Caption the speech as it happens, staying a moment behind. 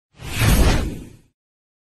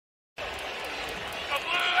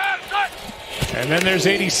And then there's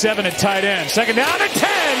 87 at tight end. Second down and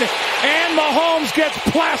 10. And Mahomes gets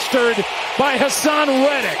plastered by Hassan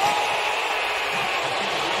Reddick.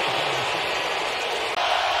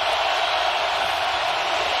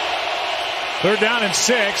 Third down and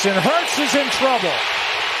 6. And Hurts is in trouble.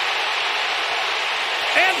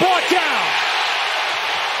 And brought down.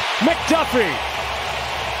 McDuffie.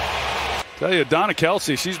 Tell you, Donna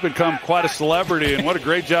Kelsey, she's become quite a celebrity, and what a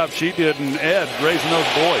great job she did in Ed raising those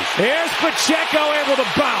boys. Here's Pacheco able to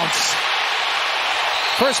bounce.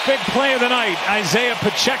 First big play of the night, Isaiah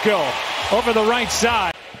Pacheco over the right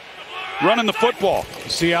side. Running the football.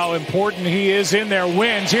 See how important he is in their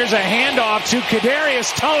wins. Here's a handoff to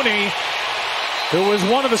Kadarius Toney, who was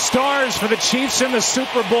one of the stars for the Chiefs in the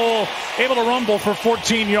Super Bowl, able to rumble for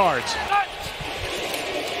 14 yards.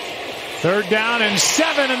 Third down and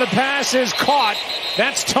 7, and the pass is caught.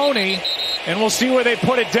 That's Toney, and we'll see where they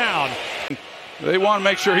put it down. They want to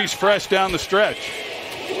make sure he's fresh down the stretch.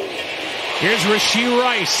 Here's Rashee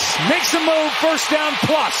Rice. Makes the move, first down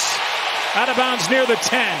plus. Out of bounds near the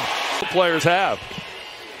 10. The players have.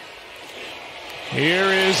 Here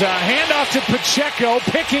is a handoff to Pacheco,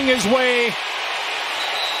 picking his way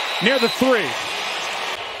near the 3.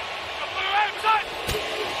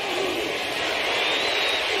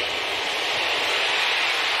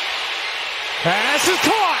 Pass is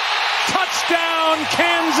caught. Touchdown,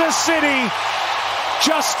 Kansas City.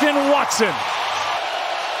 Justin Watson.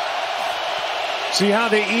 See how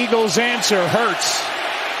the Eagles answer. Hurts.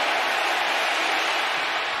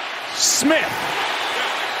 Smith.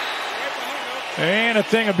 And a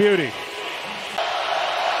thing of beauty.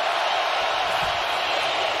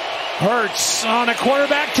 Hurts on a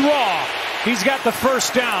quarterback draw. He's got the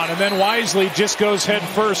first down, and then wisely just goes head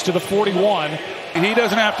first to the 41. He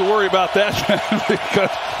doesn't have to worry about that because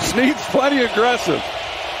Snead's plenty aggressive.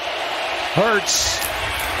 Hurts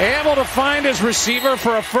able to find his receiver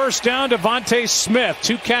for a first down. Devontae Smith,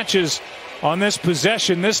 2 catches on this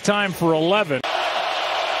possession, this time for 11.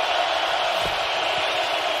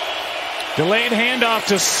 Delayed handoff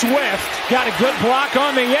to Swift. Got a good block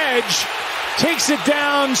on the edge. Takes it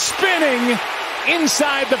down, spinning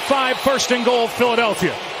inside the 5, first and goal,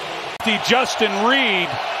 Philadelphia. Justin Reed.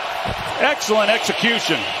 Excellent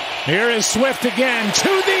execution. Here is Swift again to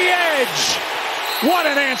the edge. What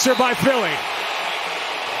an answer by Philly.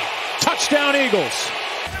 Touchdown Eagles.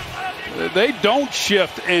 They don't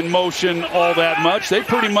shift in motion all that much. They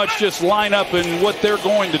pretty much just line up in what they're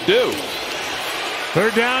going to do.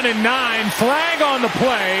 Third down and 9. Flag on the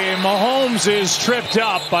play. Mahomes is tripped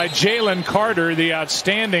up by Jalen Carter, the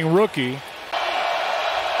outstanding rookie.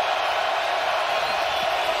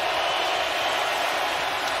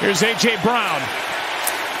 Here's A.J. Brown.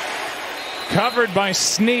 Covered by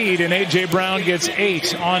Snead, and A.J. Brown gets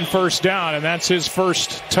 8 on first down, and that's his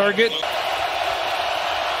first target.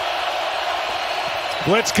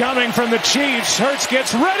 Blitz coming from the Chiefs. Hurts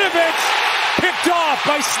gets rid of it. Picked off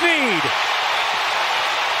by Snead.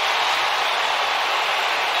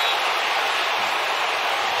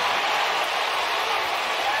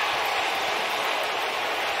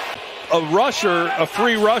 A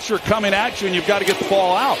free rusher coming at you, and you've got to get the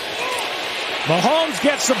ball out. Mahomes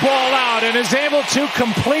gets the ball out and is able to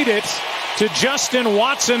complete it to Justin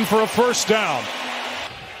Watson for a first down.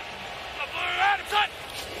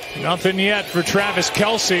 Nothing yet for Travis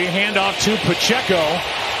Kelce. Handoff to Pacheco.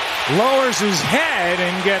 Lowers his head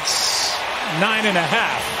and gets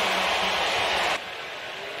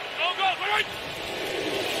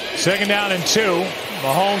 9.5. Second down and 2.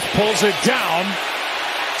 Mahomes pulls it down.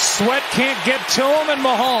 Sweat can't get to him, and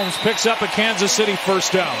Mahomes picks up a Kansas City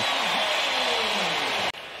first down.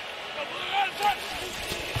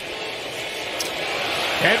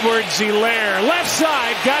 Edwards-Helaire, left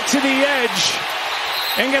side, got to the edge,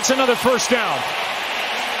 and gets another first down.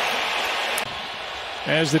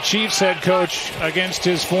 As the Chiefs head coach against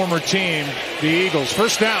his former team, the Eagles.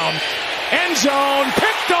 First down, end zone,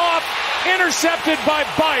 picked off, intercepted by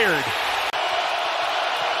Byard.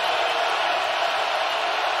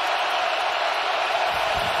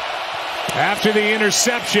 After the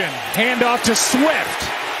interception, handoff to Swift.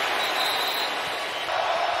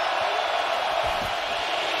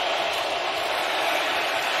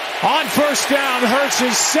 On first down, Hurts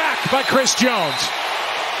is sacked by Chris Jones.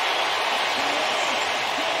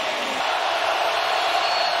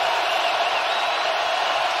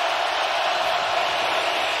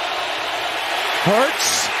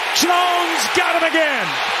 Hurts, Jones got him again.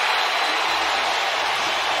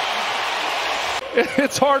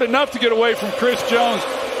 It's hard enough to get away from Chris Jones,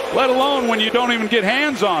 let alone when you don't even get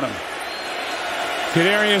hands on him.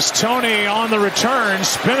 Kadarius Toney on the return,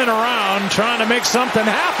 spinning around, trying to make something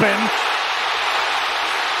happen.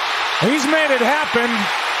 He's made it happen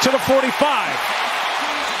to the 45.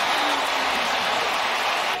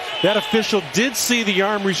 That official did see the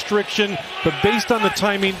arm restriction, but based on the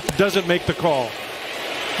timing, doesn't make the call.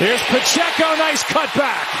 Here's Pacheco, nice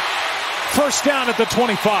cutback. First down at the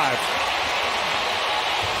 25.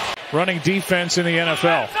 Running defense in the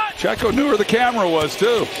NFL. Pacheco knew where the camera was,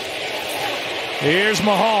 too. Here's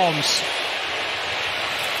Mahomes.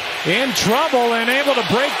 In trouble and able to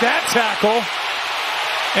break that tackle.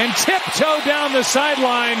 And tiptoe down the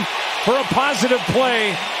sideline for a positive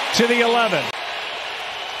play to the 11.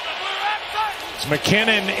 It's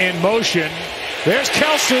McKinnon in motion. There's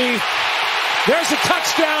Kelsey. There's a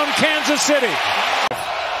touchdown, Kansas City.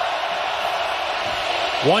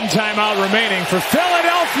 One timeout remaining for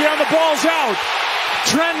Philadelphia, and the ball's out.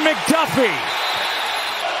 Trent McDuffie.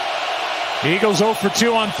 Eagles 0 for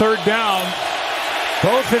 2 on third down.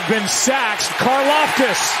 Both have been sacks.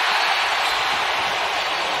 Karlaftis.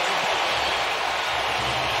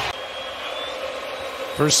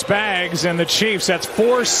 For Spags and the Chiefs, that's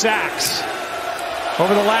 4 sacks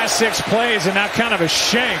over the last 6 plays, and now kind of a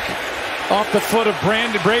shank off the foot of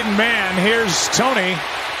Braden Mann. Here's Tony,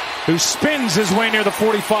 who spins his way near the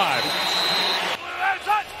 45.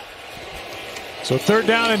 So third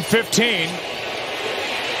down and 15.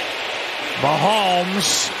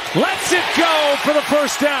 Mahomes lets it go for the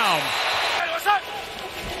first down.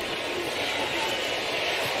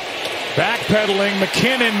 Backpedaling,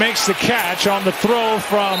 McKinnon makes the catch on the throw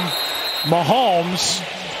from Mahomes.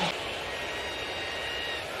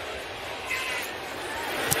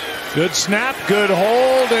 Good snap, good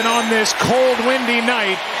hold, and on this cold, windy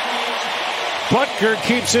night, Butker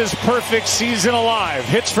keeps his perfect season alive.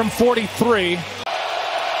 Hits from 43.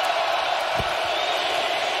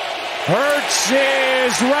 Hurts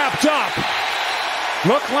is wrapped up.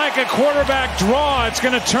 Looked like a quarterback draw. It's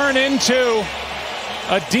going to turn into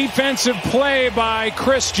a defensive play by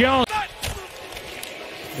Chris Jones.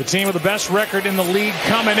 The team with the best record in the league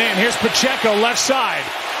coming in. Here's Pacheco, left side.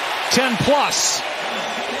 10 plus.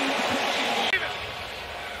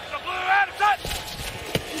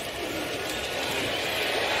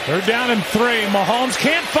 Third down and 3. Mahomes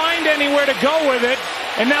can't find anywhere to go with it,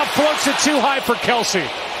 and now floats it too high for Kelsey.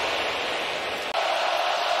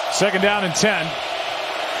 Second down and 10.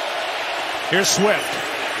 Here's Swift.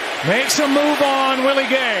 Makes a move on Willie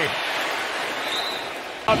Gay.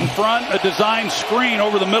 Out in front, a design screen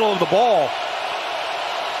over the middle of the ball.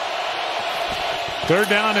 Third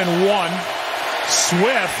down and 1.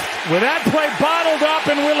 Swift with that play bottled up,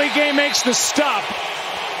 and Willie Gay makes the stop.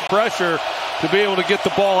 Pressure to be able to get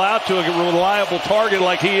the ball out to a reliable target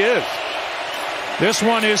like he is. This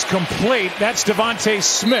one is complete. That's Devontae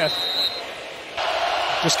Smith.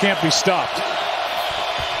 Just can't be stopped.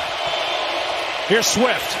 Here's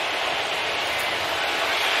Swift.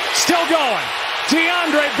 Still going.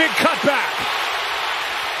 DeAndre, big cutback.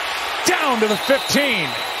 Down to the 15.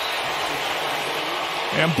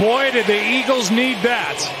 And boy, did the Eagles need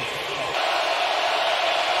that.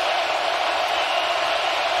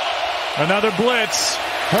 Another blitz.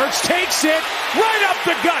 Hurts takes it right up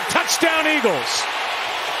the gut. Touchdown, Eagles.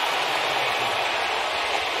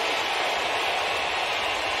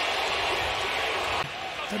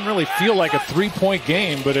 Doesn't really feel like a 3-point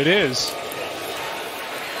game, but it is.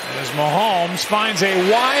 As Mahomes finds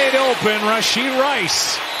a wide open Rashee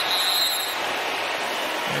Rice.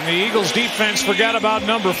 And the Eagles defense forgot about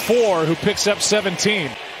number 4, who picks up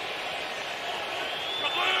 17.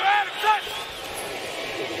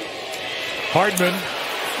 Hardman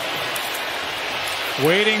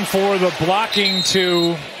waiting for the blocking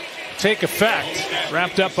to take effect.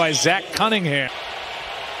 Wrapped up by Zach Cunningham.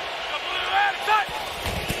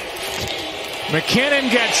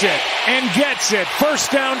 McKinnon gets it and gets it.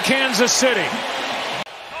 First down, Kansas City.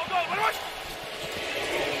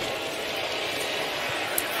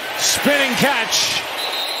 Spinning catch.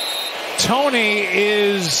 Tony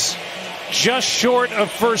is just short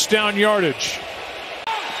of first down yardage.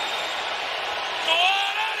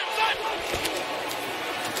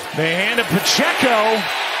 They hand it Pacheco.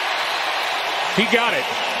 He got it.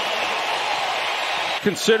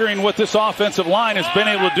 Considering what this offensive line has been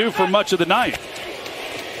able to do for much of the night.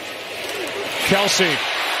 Kelsey.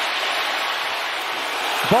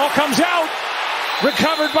 Ball comes out.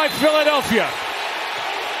 Recovered by Philadelphia.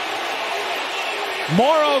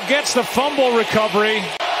 Morrow gets the fumble recovery.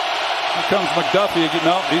 Here comes McDuffie.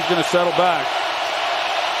 No, he's going to settle back.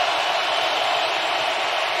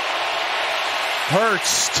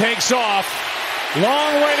 Hurts takes off.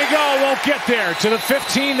 Long way to go. Won't get there. To the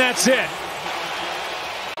 15, that's it.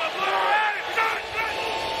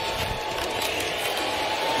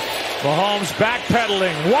 Mahomes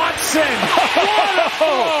backpedaling. Watson! What a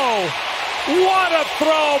throw! What a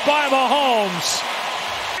throw by Mahomes!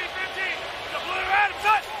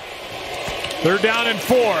 3rd down and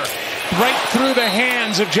 4. Right through the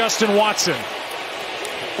hands of Justin Watson.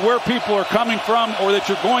 Where people are coming from, or that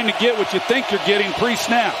you're going to get what you think you're getting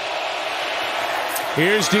pre-snap.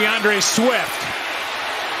 Here's DeAndre Swift.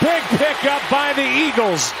 Big pickup by the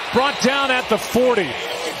Eagles. Brought down at the 40.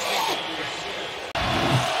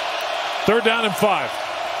 3rd down and 5.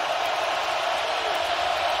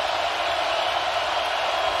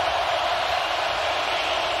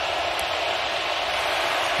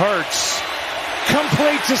 Hurts.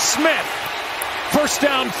 Complete to Smith. 1st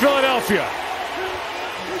down, Philadelphia.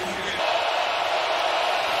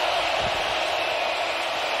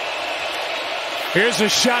 Here's a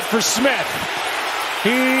shot for Smith.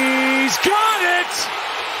 He's got it!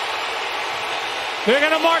 They're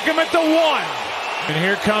going to mark him at the 1. And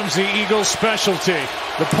here comes the Eagles specialty.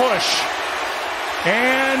 The push.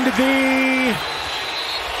 And the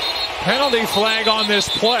penalty flag on this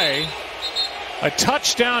play. A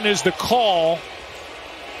touchdown is the call.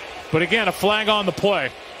 But again, a flag on the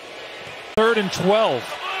play. 3rd and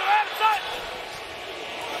 12.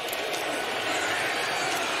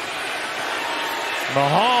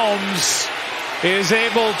 Mahomes is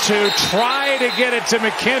able to try to get it to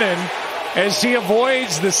McKinnon as he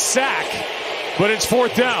avoids the sack. But it's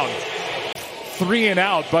 4th down. 3 and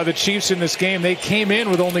out by the Chiefs in this game. They came in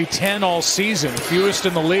with only 10 all season, fewest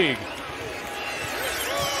in the league.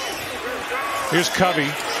 Here's Covey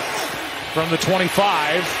from the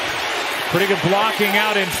 25. Pretty good blocking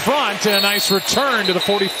out in front and a nice return to the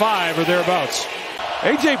 45 or thereabouts.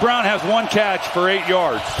 A.J. Brown has 1 catch for 8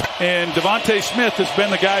 yards, and Devontae Smith has been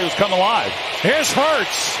the guy who's come alive. Here's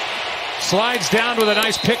Hurts. Slides down with a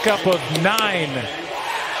nice pickup of 9.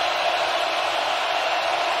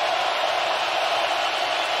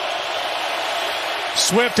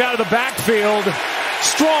 Swift out of the backfield.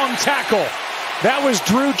 Strong tackle. That was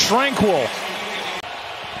Drew Tranquill.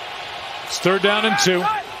 It's 3rd down and 2.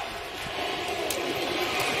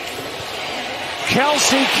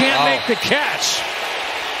 Kelce can't make the catch.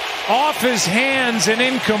 Off his hands and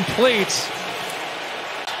incomplete.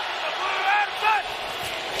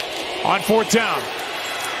 On 4th down.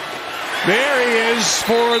 There he is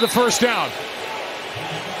for the 1st down.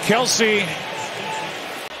 Kelce.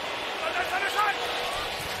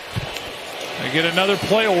 They get another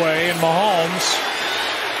play away, and Mahomes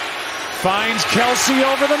finds Kelce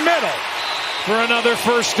over the middle for another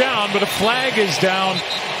 1st down, but a flag is down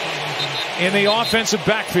in the offensive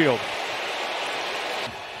backfield.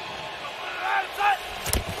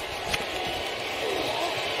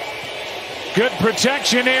 Good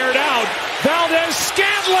protection, aired out.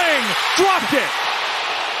 Valdez-Scantling dropped it.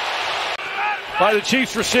 By the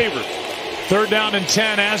Chiefs receivers. 3rd down and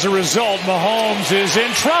 10 as a result. Mahomes is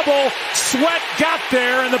in trouble. Sweat got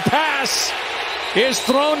there, and the pass is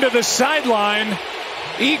thrown to the sideline.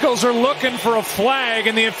 Eagles are looking for a flag,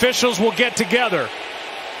 and the officials will get together.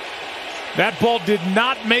 That ball did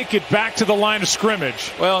not make it back to the line of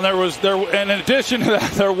scrimmage. Well, and in addition to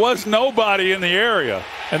that, there was nobody in the area.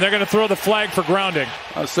 And they're going to throw the flag for grounding.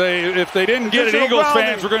 I'll say if they didn't get it, Eagles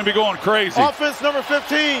fans were going to be going crazy. Offense number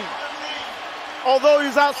 15. Although he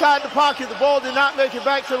was outside the pocket, the ball did not make it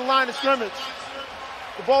back to the line of scrimmage.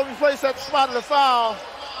 The ball we placed at the spot of the foul,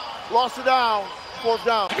 lost it down, 4th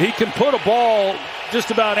down. He can put a ball just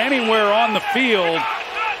about anywhere on the field,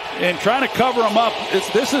 and trying to cover him up,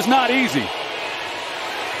 this is not easy.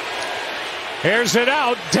 Here's it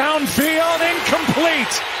out, downfield,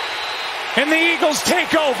 incomplete. And the Eagles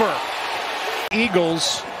take over.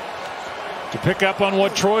 Eagles, to pick up on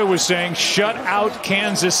what Troy was saying, shut out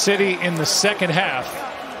Kansas City in the 2nd half.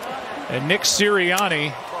 And Nick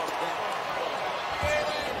Sirianni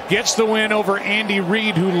gets the win over Andy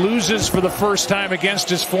Reid, who loses for the first time against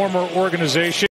his former organization.